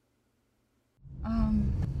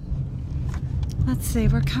 Let's see,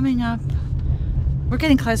 we're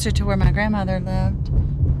getting closer to where my grandmother lived,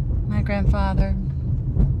 my grandfather.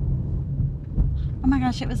 Oh my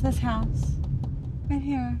gosh, it was this house, right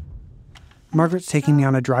here. Margaret's taking me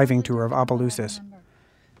on a driving tour of Opelousas.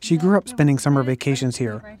 She grew up spending summer vacations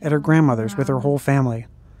here at her grandmother's with her whole family.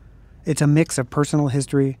 It's a mix of personal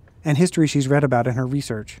history and history she's read about in her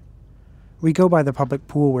research. We go by the public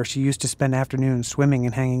pool where she used to spend afternoons swimming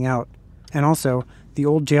and hanging out, and also the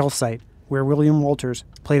old jail site where William Walters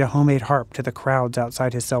played a homemade harp to the crowds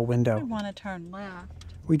outside his cell window. We want to turn left.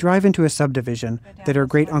 We drive into a subdivision that her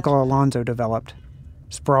great-uncle Alonzo developed.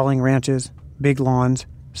 Sprawling ranches, big lawns,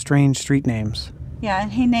 strange street names. Yeah,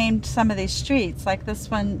 and he named some of these streets. Like this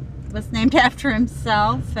one was named after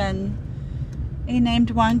himself, and he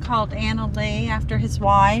named one called Anna Lee after his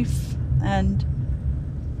wife, and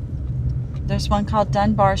there's one called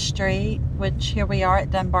Dunbar Street, which here we are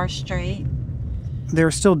at Dunbar Street. There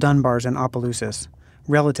are still Dunbars in Opelousas,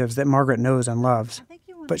 relatives that Margaret knows and loves,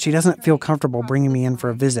 but she doesn't feel comfortable bringing me in for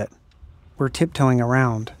a visit. We're tiptoeing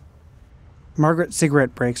around. Margaret's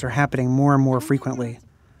cigarette breaks are happening more and more frequently.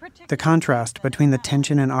 The contrast between the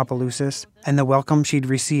tension in Opelousas and the welcome she'd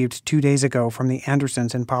received 2 days ago from the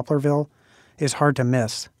Andersons in Poplarville is hard to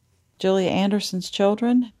miss. Julia Anderson's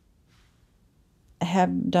children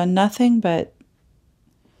have done nothing but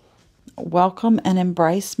welcome and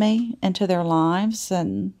embrace me into their lives,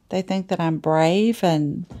 and they think that I'm brave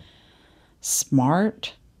and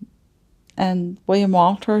smart. And William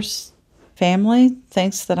Walters' family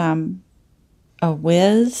thinks that I'm a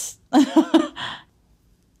whiz. I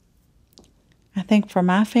think for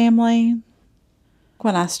my family,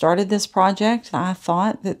 when I started this project, I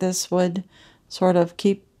thought that this would sort of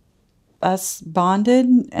keep us bonded,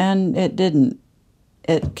 and it didn't.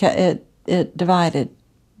 It divided.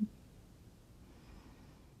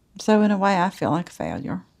 So in a way, I feel like a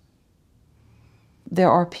failure. There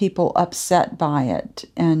are people upset by it,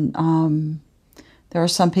 and there are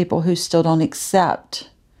some people who still don't accept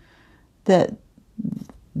that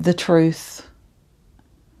the truth.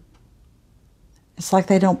 It's like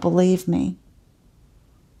they don't believe me.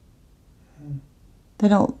 They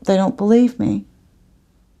don't believe me.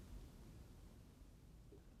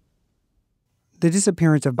 The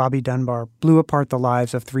disappearance of Bobby Dunbar blew apart the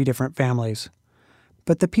lives of 3 different families.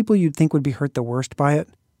 But the people you'd think would be hurt the worst by it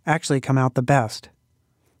actually come out the best.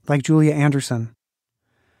 Like Julia Anderson.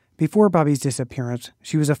 Before Bobby's disappearance,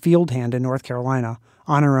 she was a field hand in North Carolina,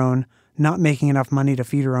 on her own, not making enough money to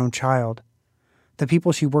feed her own child. The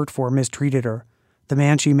people she worked for mistreated her. The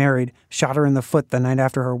man she married shot her in the foot the night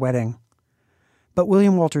after her wedding. But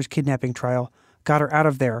William Walters' kidnapping trial got her out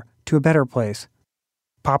of there to a better place,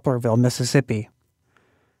 Poplarville, Mississippi.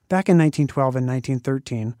 Back in 1912 and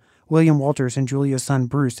 1913, William Walters and Julia's son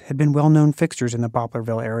Bruce had been well-known fixtures in the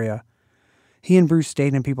Poplarville area. He and Bruce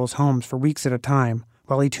stayed in people's homes for weeks at a time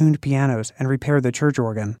while he tuned pianos and repaired the church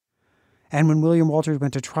organ. And when William Walters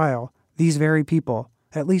went to trial, these very people,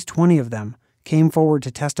 at least 20 of them, came forward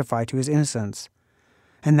to testify to his innocence.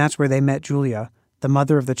 And that's where they met Julia, the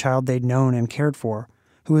mother of the child they'd known and cared for,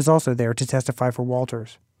 who was also there to testify for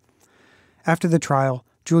Walters. After the trial,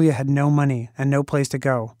 Julia had no money and no place to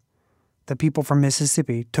go. The people from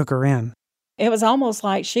Mississippi took her in. It was almost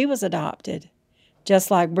like she was adopted,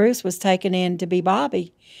 just like Bruce was taken in to be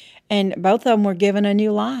Bobby, and both of them were given a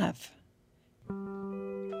new life.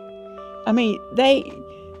 I mean,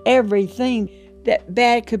 everything that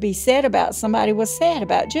bad could be said about somebody was said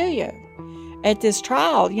about Julia. At this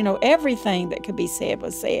trial, everything that could be said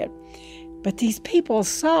was said. But these people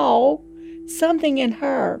saw something in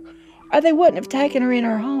her, or they wouldn't have taken her in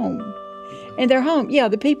her home. In their home,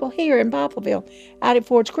 the people here in Poplarville, out at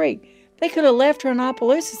Forge Creek, they could have left her in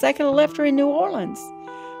Opelousas. They could have left her in New Orleans.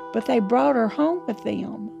 But they brought her home with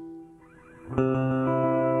them.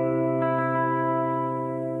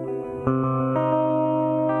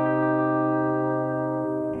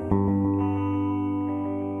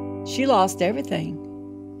 She lost everything.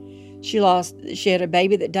 She had a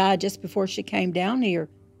baby that died just before she came down here,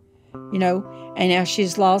 and now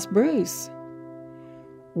she's lost Bruce.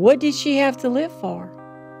 What did she have to live for?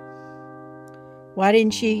 Why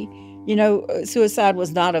didn't she, suicide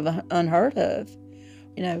was not unheard of.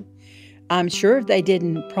 I'm sure they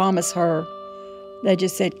didn't promise her. They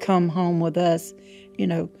just said, come home with us,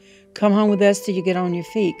 come home with us till you get on your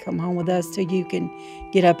feet. Come home with us till you can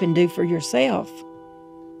get up and do for yourself.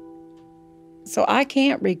 So I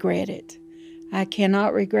can't regret it. I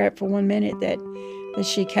cannot regret for 1 minute that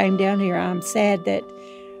she came down here. I'm sad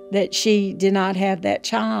that she did not have that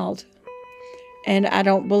child. And I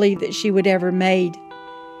don't believe that she would ever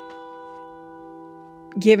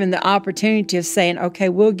given the opportunity of saying, okay,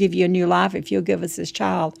 we'll give you a new life if you'll give us this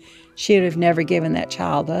child. She would have never given that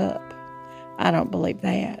child up. I don't believe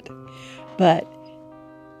that. But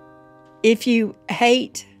if you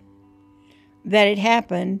hate that it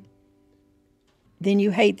happened, then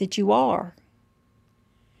you hate that you are,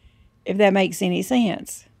 if that makes any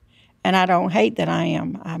sense. And I don't hate that I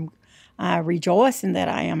am. I rejoice in that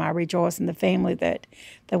I am. I rejoice in the family that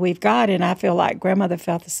we've got, and I feel like grandmother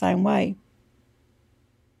felt the same way.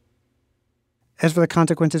 As for the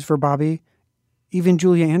consequences for Bobby, even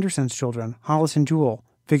Julia Anderson's children, Hollis and Jewel,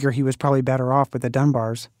 figure he was probably better off with the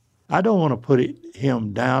Dunbars. I don't want to put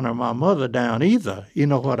him down or my mother down either. You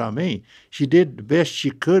know what I mean? She did the best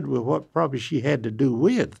she could with what probably she had to do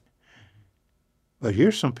with. But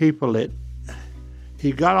here's some people that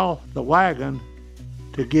he got off the wagon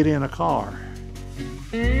to get in a car.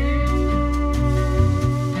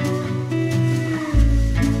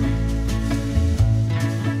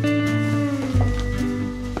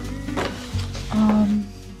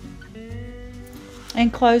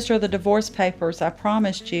 Enclosed are the divorce papers I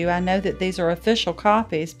promised you. I know that these are official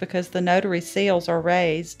copies because the notary seals are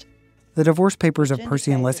raised. The divorce papers of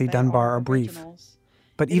Percy and Leslie Dunbar are brief,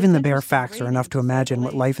 but even the bare facts are enough to imagine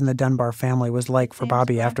what life in the Dunbar family was like for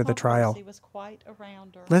Bobby after the trial.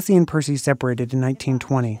 Leslie and Percy separated in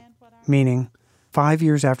 1920, meaning 5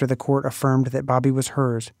 years after the court affirmed that Bobby was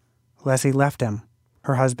hers, Leslie left him,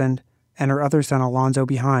 her husband, and her other son Alonzo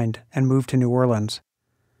behind and moved to New Orleans.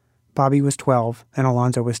 Bobby was 12 and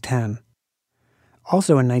Alonzo was 10.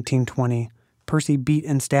 Also in 1920, Percy beat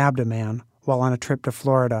and stabbed a man while on a trip to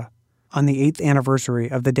Florida on the 8th anniversary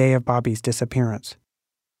of the day of Bobby's disappearance.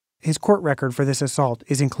 His court record for this assault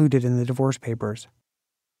is included in the divorce papers.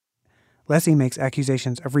 Leslie makes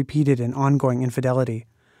accusations of repeated and ongoing infidelity,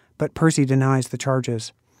 but Percy denies the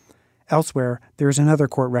charges. Elsewhere, there is another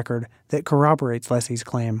court record that corroborates Leslie's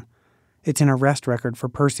claim. It's an arrest record for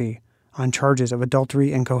Percy on charges of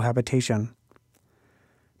adultery and cohabitation.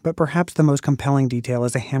 But perhaps the most compelling detail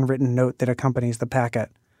is a handwritten note that accompanies the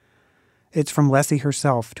packet. It's from Leslie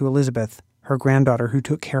herself to Elizabeth, her granddaughter who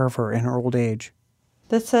took care of her in her old age.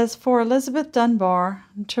 That says, for Elizabeth Dunbar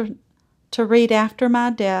to read after my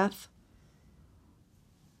death,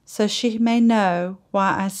 so she may know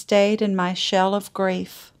why I stayed in my shell of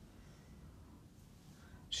grief.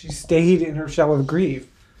 She stayed in her shell of grief.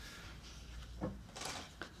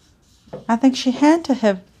 I think she had to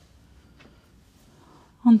have,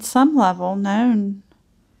 on some level, known.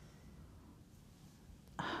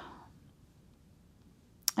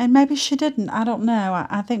 And maybe she didn't. I don't know.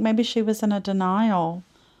 I think maybe she was in a denial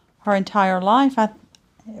her entire life.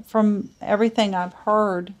 From everything I've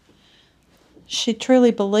heard, she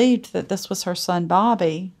truly believed that this was her son,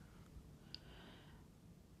 Bobby.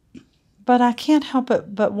 But I can't help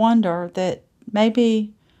but wonder that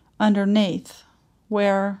maybe underneath,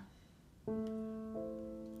 where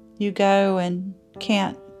you go and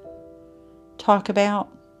can't talk about.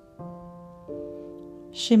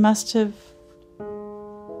 She must have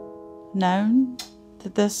known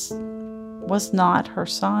that this was not her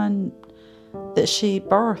son that she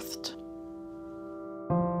birthed.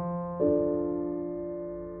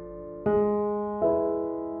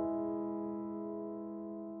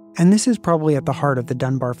 And this is probably at the heart of the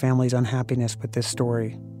Dunbar family's unhappiness with this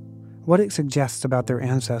story. What it suggests about their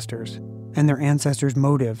ancestors and their ancestors'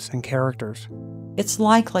 motives and characters. It's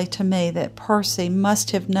likely to me that Percy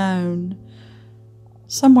must have known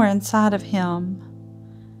somewhere inside of him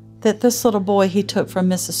that this little boy he took from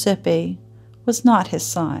Mississippi was not his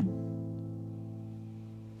son.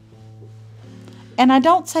 And I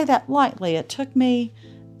don't say that lightly. It took me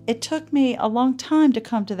a long time to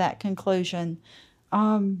come to that conclusion.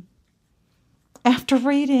 After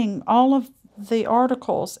reading all of the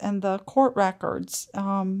articles and the court records,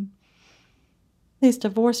 these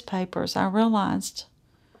divorce papers, I realized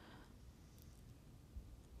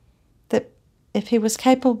that if he was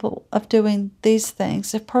capable of doing these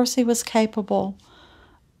things, if Percy was capable,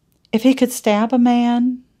 if he could stab a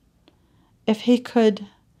man, if he could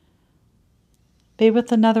be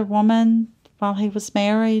with another woman while he was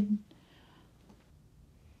married,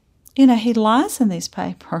 he lies in these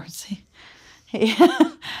papers.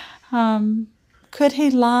 Could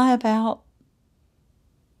he lie about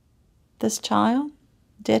this child?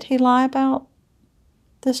 Did he lie about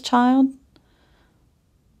this child?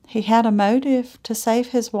 He had a motive to save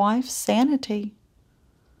his wife's sanity.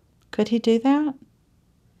 Could he do that?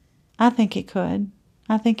 I think he could.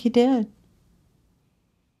 I think he did.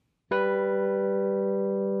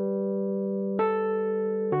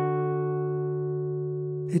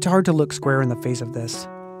 It's hard to look square in the face of this,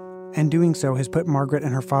 and doing so has put Margaret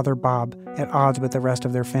and her father Bob at odds with the rest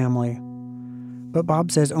of their family. But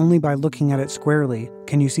Bob says only by looking at it squarely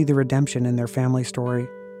can you see the redemption in their family story.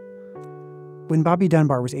 When Bobby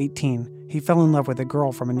Dunbar was 18, he fell in love with a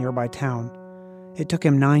girl from a nearby town. It took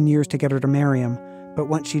him 9 years to get her to marry him, but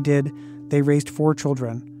once she did, they raised 4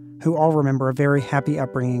 children, who all remember a very happy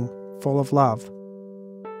upbringing, full of love.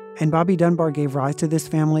 And Bobby Dunbar gave rise to this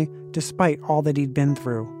family despite all that he'd been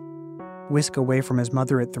through. Whisked away from his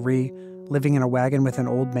mother at 3, living in a wagon with an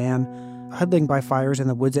old man, huddling by fires in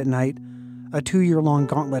the woods at night, a 2-year-long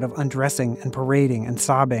gauntlet of undressing and parading and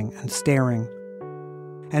sobbing and staring.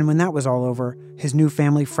 And when that was all over, his new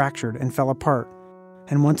family fractured and fell apart,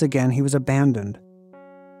 and once again he was abandoned.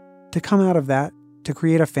 To come out of that, to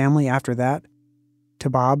create a family after that, to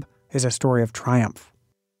Bob, is a story of triumph.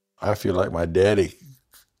 I feel like my daddy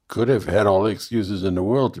could have had all the excuses in the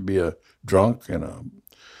world to be a drunk and a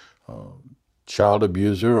child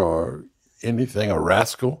abuser or anything, a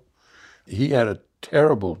rascal. He had a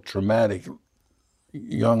terrible, traumatic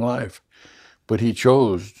young life, but he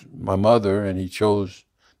chose my mother and he chose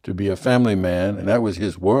to be a family man, and that was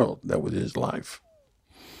his world, that was his life.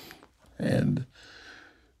 And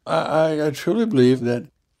I truly believe that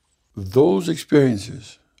those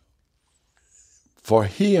experiences for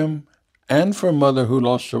him and for mother who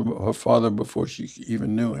lost her father before she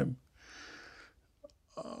even knew him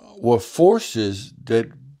were forces that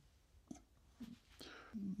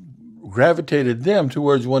gravitated them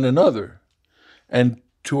towards one another and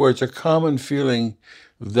towards a common feeling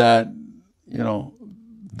that,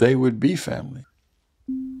 they would be family.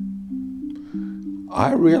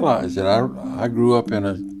 I realized that I grew up in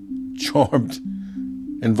a charmed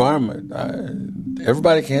environment.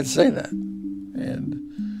 Everybody can't say that.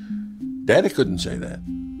 And Daddy couldn't say that.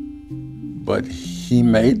 But he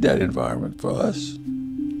made that environment for us.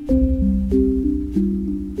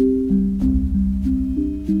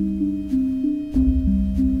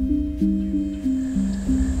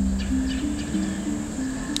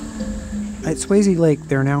 At Swayze Lake,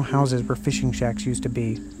 there are now houses where fishing shacks used to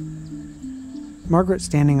be. Margaret's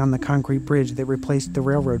standing on the concrete bridge that replaced the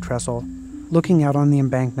railroad trestle, looking out on the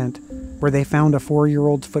embankment where they found a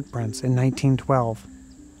 4-year-old's footprints in 1912.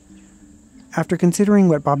 After considering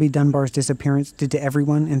what Bobby Dunbar's disappearance did to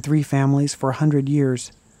everyone in 3 families for 100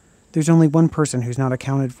 years, there's only one person who's not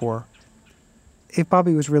accounted for. If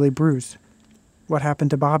Bobby was really Bruce, what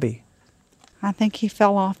happened to Bobby? I think he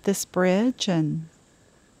fell off this bridge and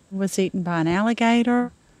was eaten by an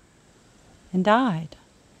alligator and died.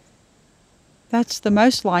 That's the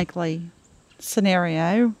most likely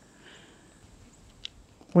scenario.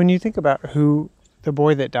 When you think about who the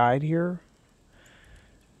boy that died here,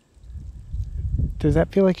 does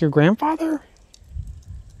that feel like your grandfather?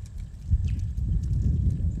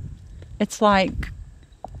 It's like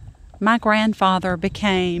my grandfather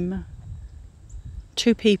became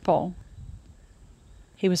 2 people.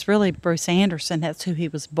 He was really Bruce Anderson. That's who he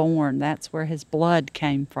was born. That's where his blood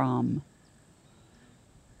came from.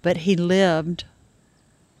 But he lived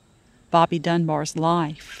Bobby Dunbar's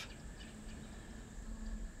life.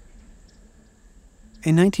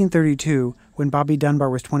 In 1932, when Bobby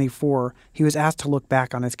Dunbar was 24, he was asked to look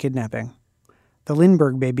back on his kidnapping. The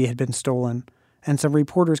Lindbergh baby had been stolen, and some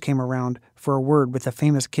reporters came around for a word with the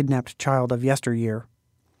famous kidnapped child of yesteryear.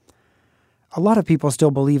 "A lot of people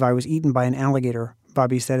still believe I was eaten by an alligator,"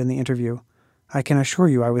 Bobby said in the interview. "I can assure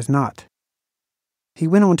you I was not." He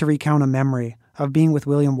went on to recount a memory of being with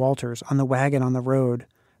William Walters on the wagon on the road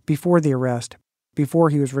before the arrest, before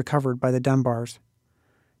he was recovered by the Dunbars.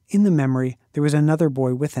 In the memory, there was another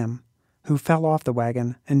boy with him who fell off the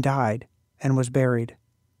wagon and died and was buried.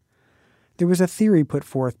 There was a theory put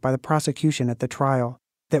forth by the prosecution at the trial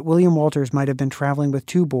that William Walters might have been traveling with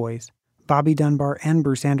two boys, Bobby Dunbar and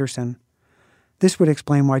Bruce Anderson. This would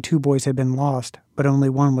explain why two boys had been lost, but only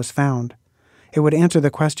one was found. It would answer the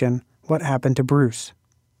question, what happened to Bruce?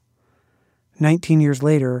 19 years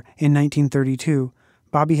later, in 1932,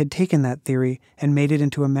 Bobby had taken that theory and made it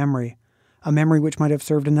into a memory which might have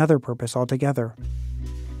served another purpose altogether.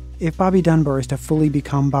 If Bobby Dunbar is to fully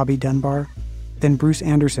become Bobby Dunbar, then Bruce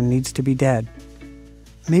Anderson needs to be dead.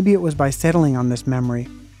 Maybe it was by settling on this memory,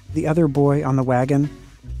 the other boy on the wagon,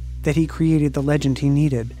 that he created the legend he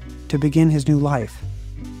needed to begin his new life,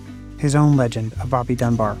 his own legend of Bobby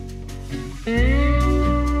Dunbar.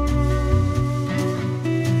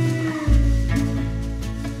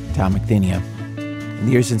 Tom McThenia. In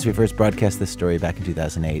the years since we first broadcast this story back in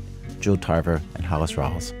 2008, Jewel Tarver and Hollis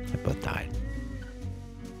Rawls have both died.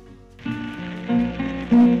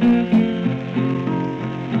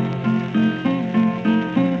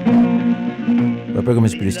 Our program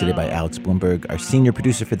is produced today by Alex Bloomberg. Our senior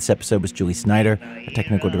producer for this episode was Julie Snyder. Our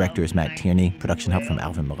technical director is Matt Tierney. Production help from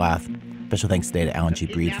Alvin Malath. Special thanks today to Alan G.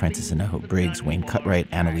 Breed, Francis Enoho Briggs, Wayne Cutright,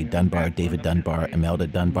 Annalie Dunbar, David Dunbar, Imelda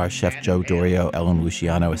Dunbar, Chef Joe Dorio, Ellen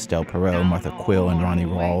Luciano, Estelle Perot, Martha Quill, and Ronnie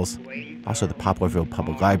Rawls. Also the Poplarville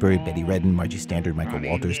Public Library, Betty Redden, Margie Standard, Michael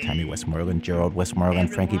Walters, Tammy Westmoreland, Gerald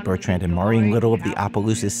Westmoreland, Frankie Bertrand, and Maureen Little of the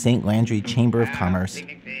Opelousas St. Landry Chamber of Commerce.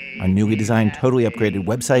 Our newly designed, totally upgraded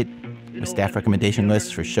website with staff recommendation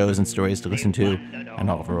lists for shows and stories to listen to, and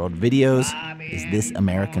all of our old videos is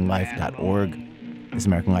thisamericanlife.org. This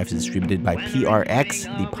American Life is distributed by PRX,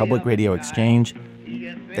 the Public Radio Exchange.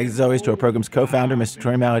 Thanks as always to our program's co-founder, Mr.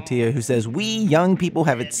 Troy Malatia, who says, "We young people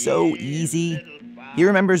have it so easy." He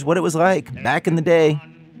remembers what it was like back in the day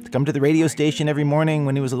to come to the radio station every morning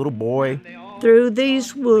when he was a little boy. Through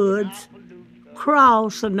these woods,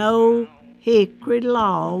 cross an old hickory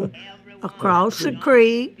log, across the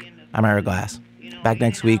creek. I'm Ira Glass. Back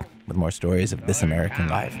next week with more stories of This American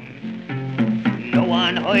Life. No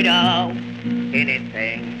one heard of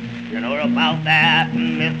anything, about that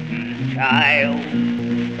missing child.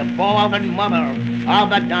 The father and mother of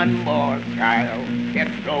the Dunbar child, it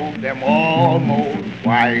drove them almost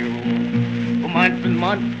wild. For months and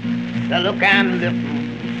months, they look and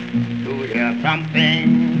listen to hear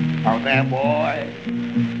something of their boy.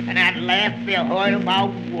 And at last they heard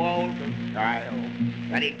about Walter's child,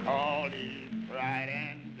 that he called his pride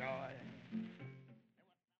and